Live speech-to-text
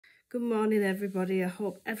Good morning everybody, I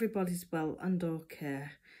hope everybody's well and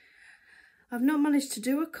okay. I've not managed to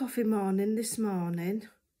do a coffee morning this morning,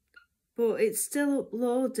 but it's still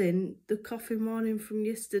uploading the coffee morning from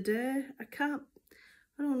yesterday. I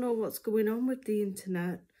don't know what's going on with the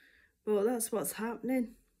internet, but that's what's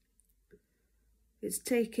happening. It's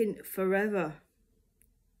taking forever.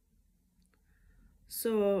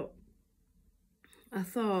 So I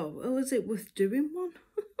thought, well, is it worth doing one?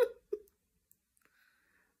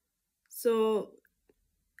 So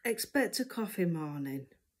expect a coffee morning,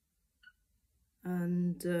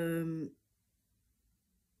 and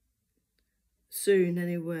soon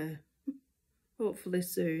anyway, hopefully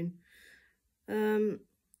soon.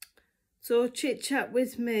 So chit chat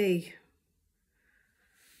with me.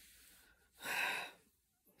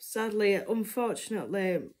 Sadly,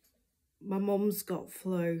 unfortunately, my mum's got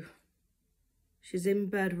flu. She's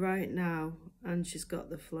in bed right now and she's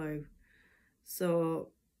got the flu. So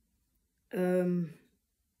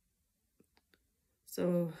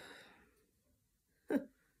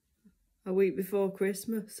a week before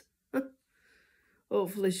Christmas.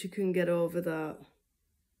 Hopefully she can get over that.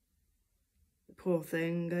 Poor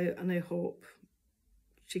thing, and I hope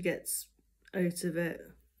she gets out of it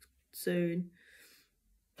soon.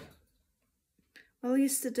 Well,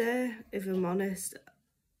 yesterday, if I'm honest,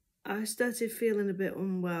 I started feeling a bit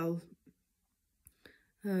unwell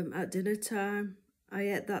at dinner time. I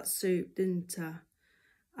ate that soup, didn't I?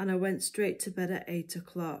 And I went straight to bed at 8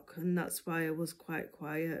 o'clock, and that's why I was quite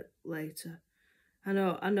quiet later. I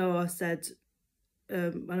know I said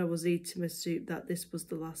when I was eating my soup that this was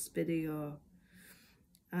the last video,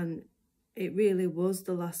 and it really was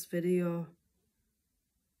the last video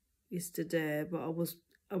yesterday, but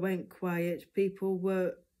I went quiet. People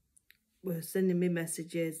were sending me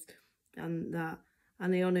messages and that,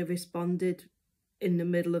 and I only responded in the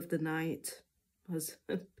middle of the night, as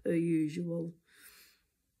per usual.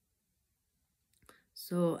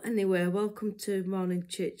 So anyway, welcome to morning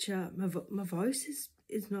chit chat. My voice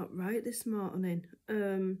is not right this morning.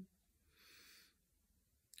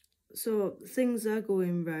 So things are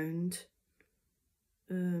going round.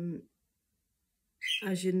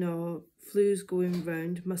 As you know, flu's going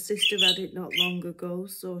round. My sister had it not long ago,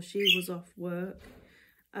 so she was off work,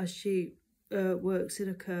 as she works in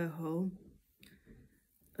a care home.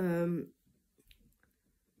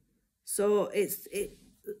 So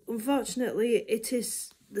unfortunately, it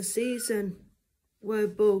is the season where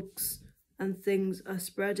bugs and things are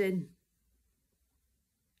spreading.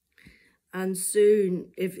 And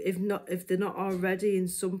soon, if they're not already in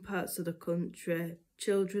some parts of the country,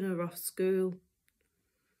 children are off school,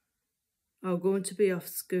 or going to be off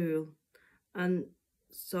school, and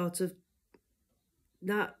sort of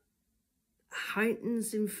that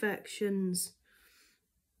heightens infections.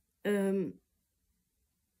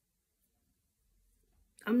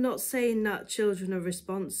 I'm not saying that children are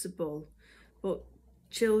responsible, but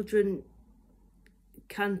children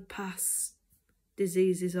can pass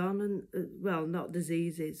diseases on, and well, not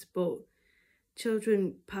diseases, but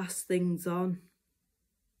children pass things on,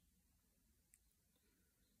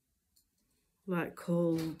 like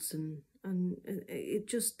colds, and it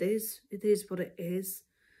just is. It is what it is.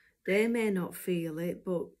 They may not feel it,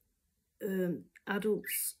 but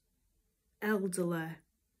adults, elderly,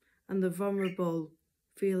 and the vulnerable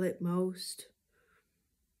feel it most,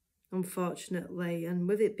 unfortunately. And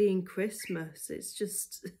with it being Christmas, it's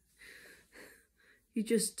just you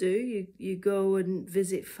just do. You go and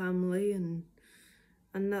visit family, and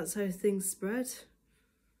that's how things spread.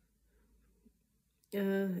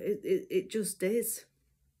 It just is.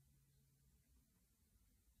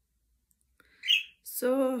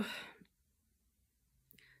 So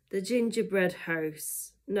the gingerbread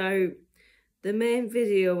house. Now, the main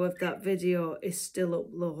video of that video is still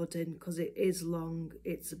uploading because it is long.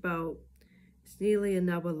 It's nearly an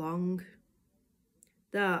hour long.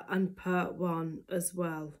 That and part 1 as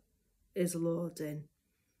well is loading.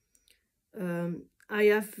 I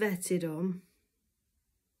have vetted them.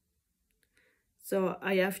 So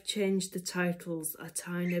I have changed the titles a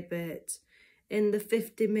tiny bit. In the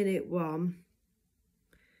 50-minute one,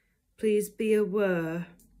 please be aware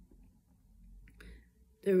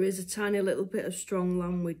there is a tiny little bit of strong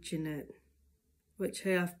language in it, which I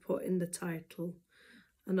have put in the title.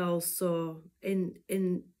 And also in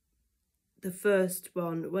the first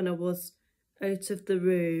one, when I was out of the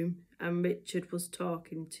room and Richard was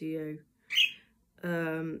talking to you,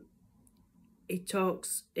 he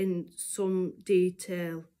talks in some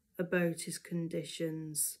detail about his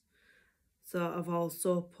conditions. So I've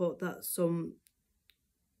also put that some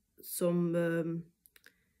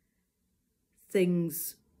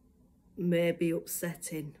things may be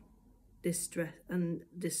upsetting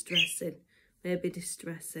distressing. Maybe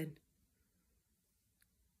distressing.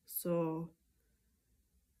 So,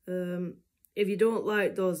 if you don't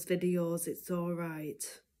like those videos, it's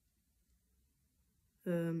alright.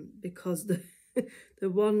 Because the the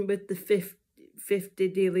one with the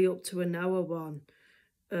 50 nearly up to an hour one,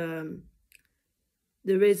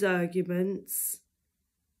 there is arguments.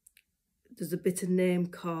 There's a bit of name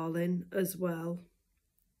calling as well.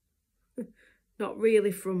 Not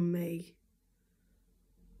really from me,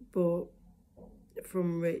 but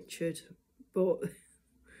from Richard. But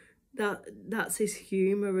that's his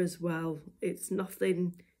humour as well. It's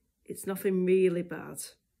nothing really bad.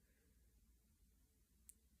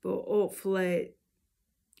 But hopefully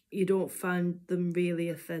you don't find them really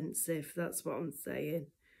offensive. That's what I'm saying.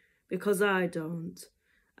 Because I don't.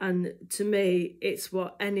 And to me, it's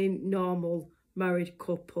what any normal married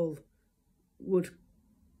couple would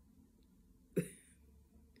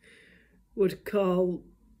call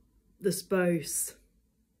the spouse.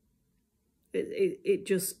 It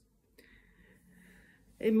just,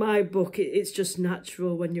 in my book, it's just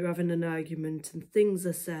natural when you're having an argument and things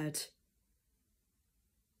are said.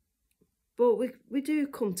 But we do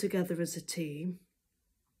come together as a team.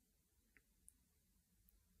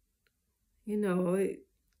 You know,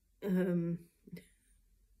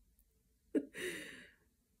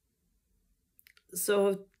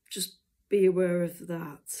 so just be aware of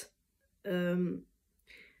that. The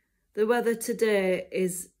weather today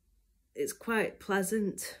it's quite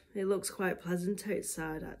pleasant. It looks quite pleasant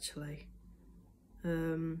outside, actually.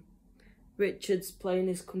 Richard's playing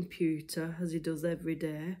his computer, as he does every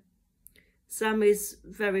day. Sammy's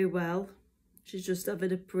very well. She's just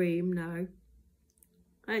having a preem now.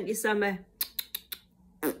 Aren't you, Sammy?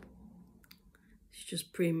 She's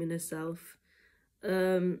just preeming herself.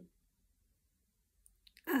 As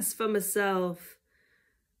for myself,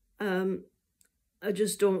 I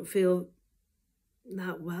just don't feel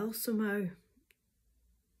that well somehow.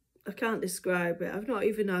 I can't describe it. I've not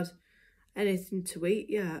even had anything to eat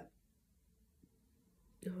yet.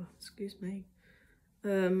 Oh, excuse me.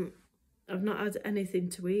 I've not had anything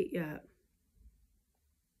to eat yet.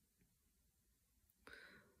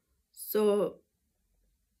 So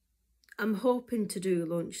I'm hoping to do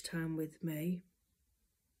lunchtime with me.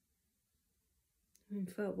 In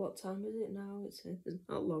fact, what time is it now? It's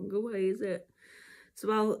not long away, is it?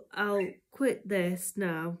 So I'll quit this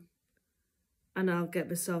now and I'll get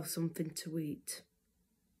myself something to eat.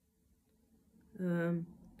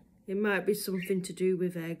 It might be something to do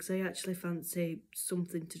with eggs. I actually fancy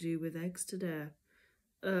something to do with eggs today.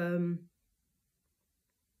 So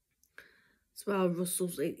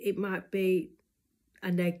Russell's, it might be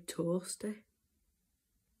an egg toaster.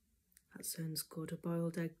 That sounds good, a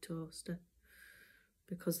boiled egg toaster.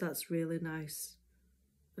 Because that's really nice.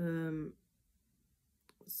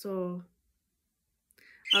 So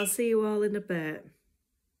I'll see you all in a bit.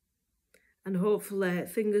 And hopefully,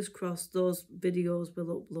 fingers crossed, those videos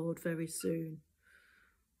will upload very soon.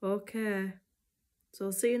 Okay. So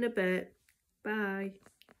I'll see you in a bit. Bye.